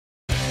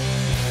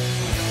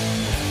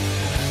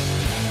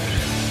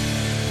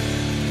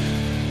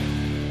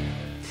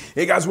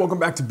Hey guys, welcome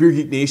back to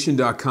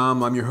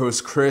BeerGeekNation.com. I'm your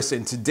host Chris,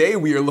 and today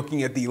we are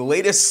looking at the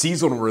latest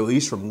seasonal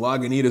release from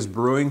Lagunitas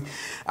Brewing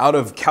out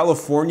of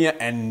California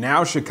and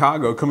now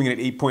Chicago, coming in at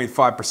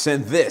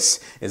 8.5%. This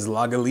is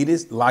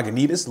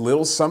Lagunitas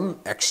Little Something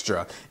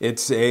Extra.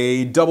 It's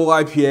a double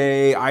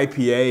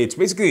IPA. It's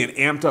basically an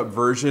amped up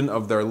version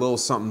of their Little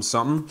Something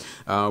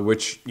Something,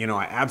 which, you know,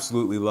 I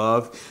absolutely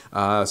love.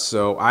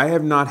 So I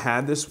have not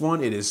had this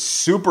one. It is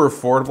super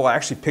affordable. I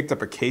actually picked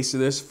up a case of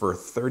this for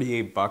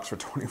 38 bucks for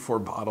 24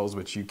 bottles,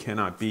 which you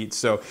cannot beat.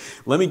 So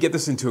let me get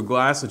this into a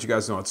glass, let you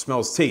guys know how it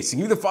smells, tastes, and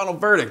give you the final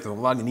verdict on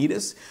the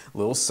Lagunitas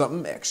Little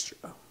Something Extra.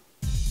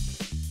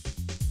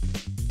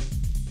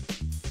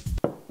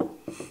 All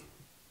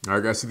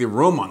right, guys, see the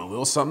aroma on the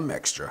Little Something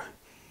Extra.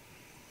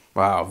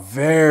 Wow,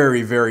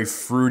 very, very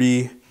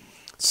fruity.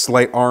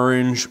 Slight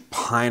orange,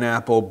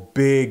 pineapple,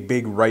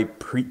 big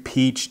ripe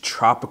peach,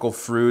 tropical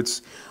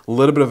fruits, a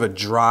little bit of a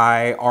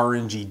dry,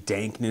 orangey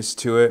dankness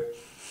to it.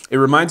 It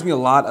reminds me a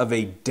lot of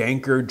a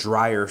danker,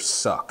 drier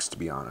Sucks, to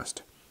be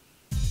honest.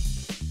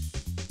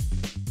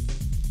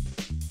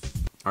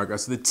 All right,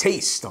 guys, so the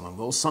taste on a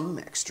Little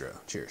Something Extra.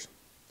 Cheers.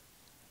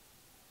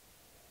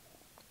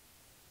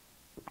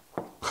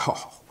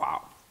 Oh,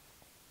 wow.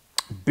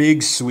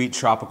 Big, sweet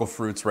tropical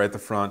fruits right at the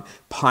front.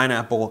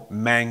 Pineapple,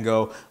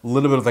 mango, a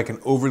little bit of like an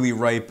overly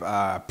ripe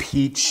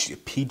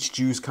peach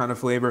juice kind of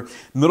flavor.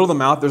 Middle of the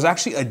mouth, there's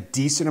actually a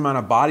decent amount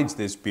of body to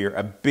this beer.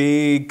 A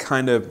big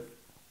kind of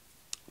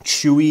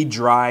chewy,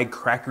 dry,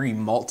 crackery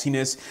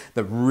maltiness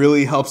that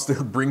really helps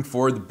to bring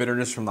forward the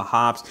bitterness from the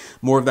hops.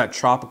 More of that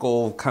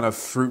tropical kind of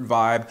fruit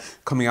vibe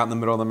coming out in the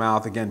middle of the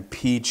mouth. Again,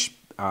 peach,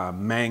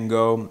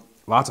 mango,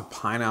 lots of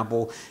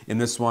pineapple in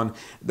this one.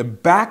 The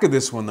back of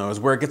this one, though, is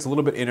where it gets a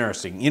little bit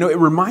interesting. You know, it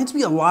reminds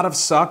me a lot of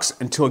Sucks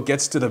until it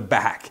gets to the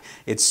back.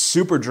 It's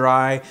super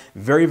dry,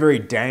 very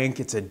dank.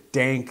 It's a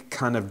dank,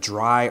 kind of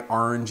dry,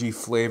 orangey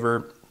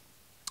flavor.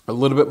 A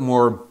little bit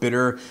more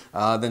bitter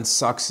than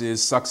Sucks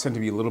is. Sucks tend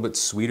to be a little bit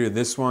sweeter.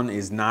 This one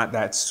is not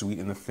that sweet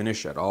in the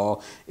finish at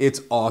all.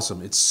 It's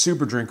awesome. It's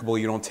super drinkable.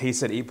 You don't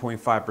taste that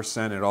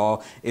 8.5% at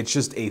all. It's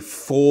just a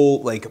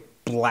full, like,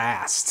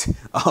 blast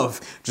of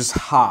just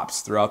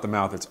hops throughout the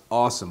mouth. It's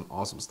awesome,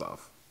 awesome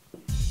stuff.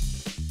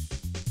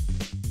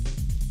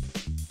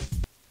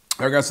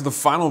 All right, guys, so the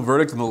final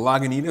verdict on the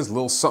Lagunitas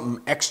Little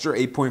Something Extra,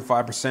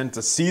 8.5%. It's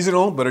a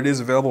seasonal, but it is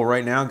available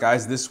right now.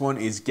 Guys, this one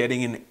is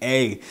getting an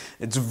A.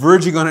 It's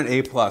verging on an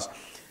A+.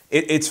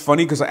 It's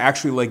funny because I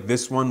actually like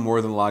this one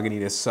more than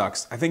Lagunitas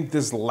Sucks. I think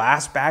this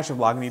last batch of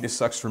Lagunitas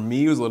Sucks for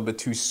me was a little bit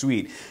too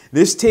sweet.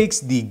 This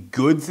takes the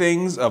good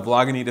things of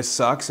Lagunitas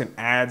Sucks and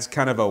adds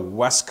kind of a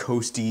West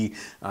Coasty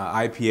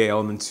IPA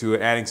element to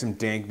it, adding some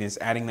dankness,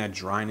 adding that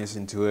dryness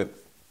into it.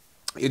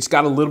 It's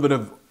got a little bit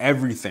of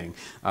everything.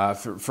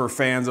 For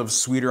fans of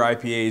sweeter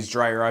IPAs,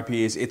 drier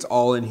IPAs, it's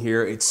all in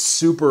here. It's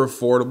super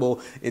affordable.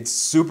 It's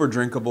super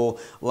drinkable.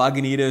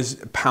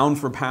 Lagunitas, pound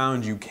for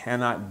pound, you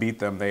cannot beat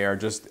them. They are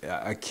just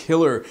a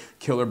killer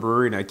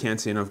brewery, and I can't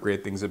say enough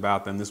great things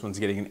about them. This one's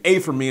getting an A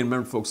from me, and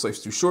remember, folks,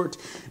 life's too short.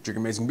 Drink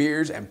amazing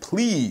beers, and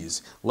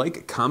please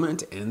like,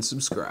 comment, and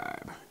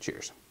subscribe.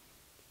 Cheers.